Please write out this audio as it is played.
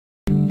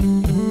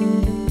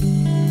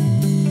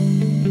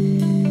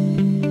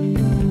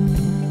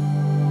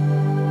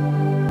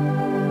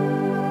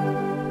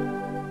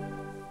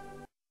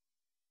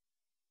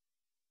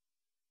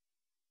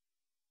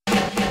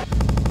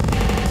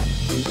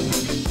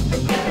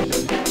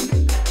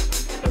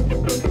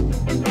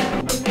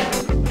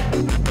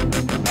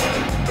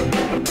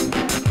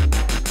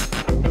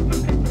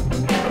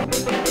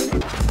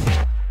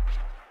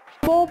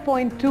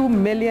4.2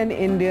 million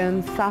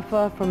Indians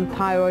suffer from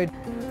thyroid.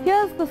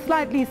 Here's the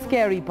slightly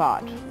scary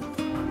part.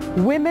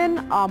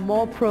 Women are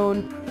more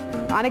prone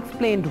to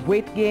unexplained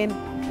weight gain,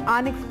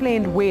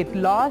 unexplained weight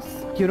loss.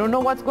 You don't know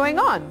what's going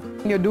on.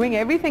 You're doing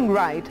everything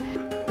right.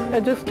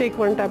 Just take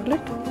one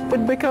tablet.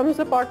 It becomes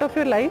a part of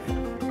your life.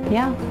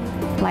 Yeah,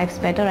 life's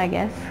better, I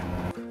guess.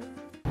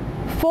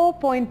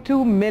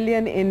 4.2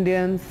 million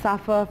Indians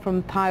suffer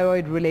from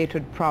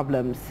thyroid-related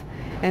problems.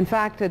 In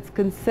fact, it's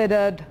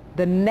considered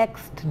the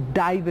next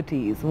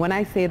diabetes. When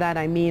I say that,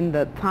 I mean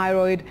that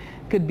thyroid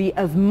could be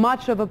as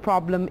much of a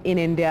problem in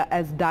India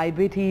as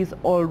diabetes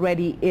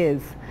already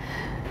is.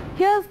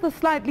 Here's the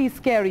slightly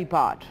scary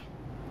part.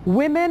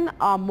 Women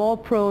are more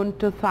prone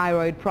to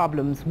thyroid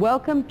problems.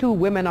 Welcome to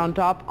Women on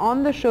Top.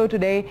 On the show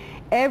today,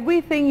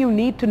 everything you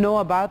need to know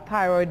about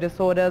thyroid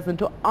disorders, and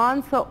to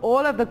answer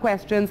all of the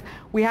questions,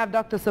 we have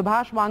Dr.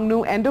 Subhash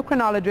Wangnu,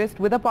 endocrinologist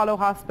with Apollo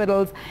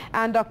Hospitals,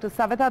 and Dr.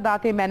 Savita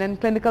Date Menon,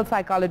 clinical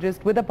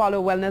psychologist with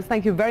Apollo Wellness.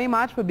 Thank you very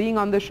much for being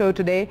on the show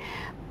today.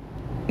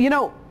 You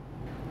know,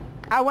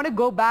 I want to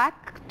go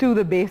back to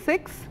the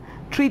basics.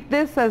 Treat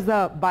this as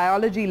a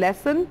biology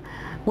lesson.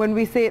 When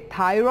we say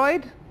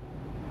thyroid,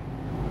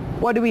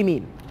 what do we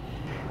mean?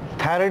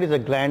 Thyroid is a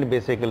gland.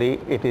 Basically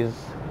it is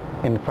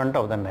in front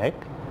of the neck.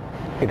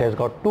 It has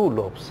got two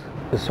lobes.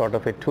 It's sort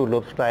of a two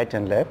lobes, right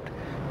and left,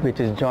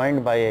 which is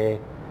joined by a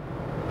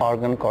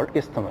organ called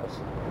isthmus.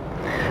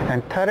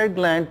 And thyroid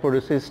gland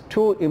produces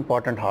two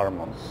important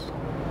hormones.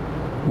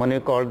 One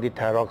is called the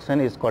thyroxine,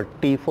 is called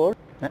T4.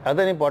 The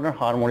other important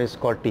hormone is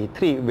called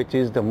T3, which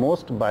is the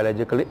most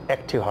biologically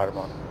active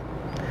hormone.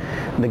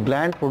 The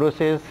gland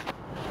produces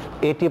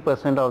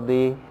 80% of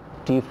the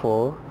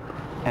T4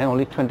 and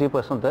only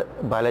 20% of the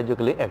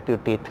biologically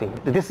active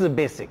T3. This is the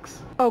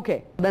basics.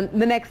 Okay, then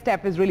the next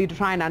step is really to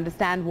try and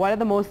understand what are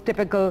the most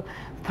typical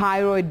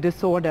thyroid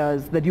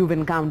disorders that you've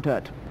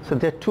encountered. So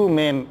there are two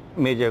main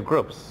major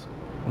groups.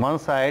 One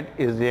side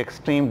is the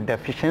extreme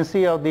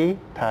deficiency of the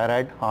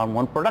thyroid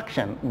hormone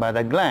production by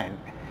the gland.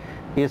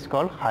 It's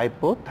called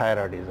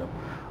hypothyroidism.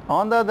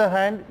 On the other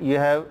hand, you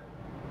have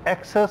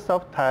excess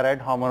of thyroid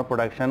hormone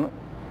production,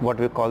 what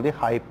we call the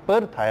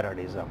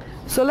hyperthyroidism.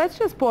 So let's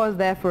just pause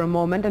there for a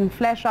moment and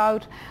flesh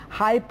out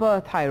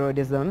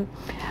hyperthyroidism.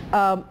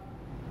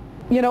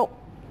 You know,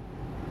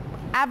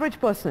 average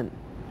person,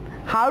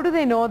 how do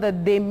they know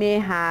that they may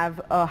have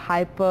a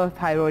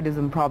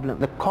hyperthyroidism problem?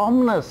 The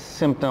commonest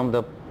symptom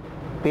the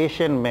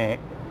patient may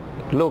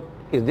look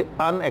is the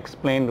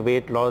unexplained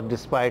weight loss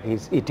despite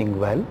he's eating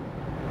well.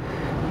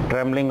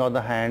 Trembling of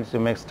the hands, you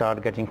may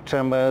start getting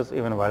tremors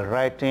even while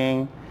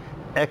writing.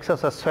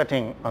 Excessive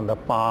sweating on the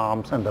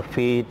palms and the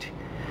feet.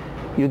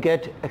 You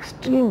get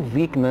extreme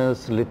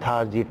weakness,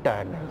 lethargy,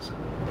 tiredness.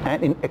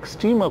 And in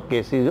extreme of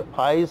cases, your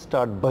eyes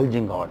start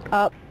bulging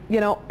out. You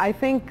know, I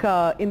think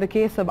in the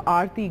case of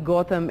Aarti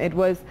Gautam, it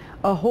was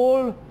a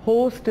whole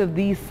host of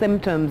these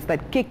symptoms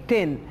that kicked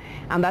in,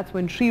 and that's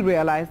when she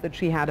realized that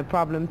she had a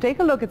problem. Take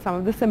a look at some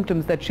of the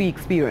symptoms that she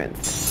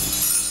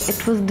experienced.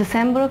 It was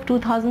December of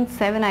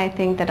 2007, I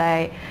think, that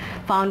I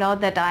found out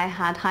that I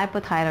had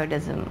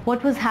hypothyroidism.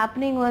 What was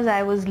happening was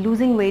I was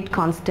losing weight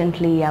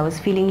constantly, I was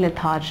feeling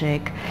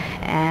lethargic,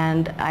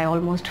 and I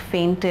almost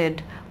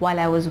fainted while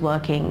I was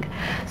working.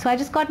 So I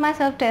just got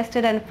myself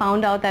tested and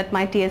found out that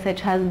my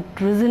TSH has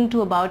risen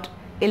to about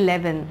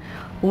 11,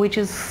 which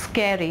is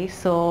scary.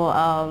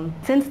 So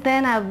since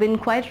then I've been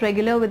quite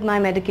regular with my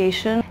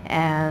medication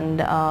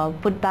and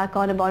put back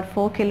on about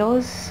 4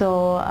 kilos.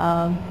 So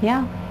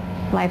yeah,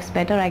 life's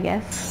better, I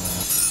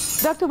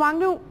guess. Dr.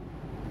 Wangnu,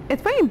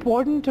 it's very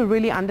important to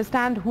really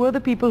understand who are the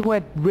people who are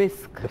at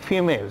risk. The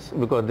females,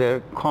 because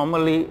they're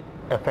commonly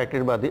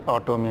affected by the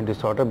autoimmune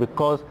disorder,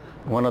 because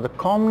one of the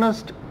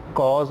commonest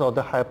cause of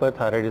the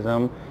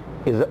hyperthyroidism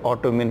is the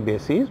autoimmune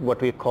basis,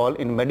 what we call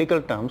in medical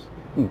terms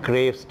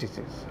Graves'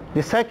 disease.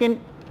 The second,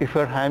 if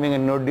you're having a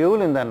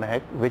nodule in the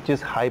neck which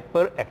is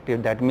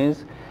hyperactive, that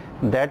means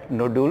that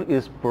nodule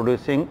is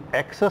producing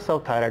excess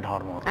of thyroid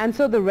hormone. And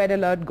so the red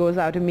alert goes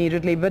out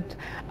immediately. But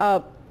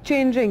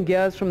changing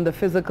gears from the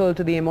physical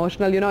to the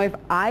emotional, you know, if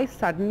I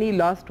suddenly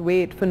lost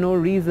weight for no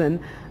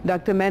reason,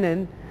 Dr.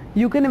 Menon,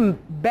 you can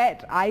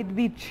bet I'd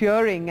be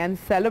cheering and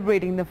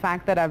celebrating the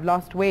fact that I've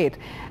lost weight.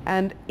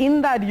 And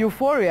in that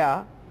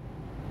euphoria,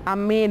 I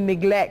may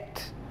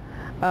neglect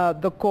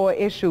the core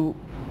issue.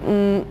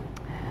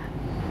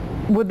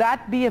 Would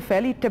that be a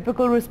fairly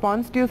typical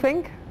response, do you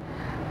think?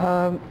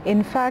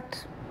 In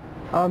fact,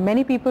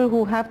 many people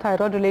who have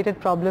thyroid related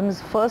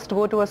problems first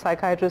go to a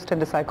psychiatrist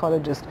and a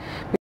psychologist.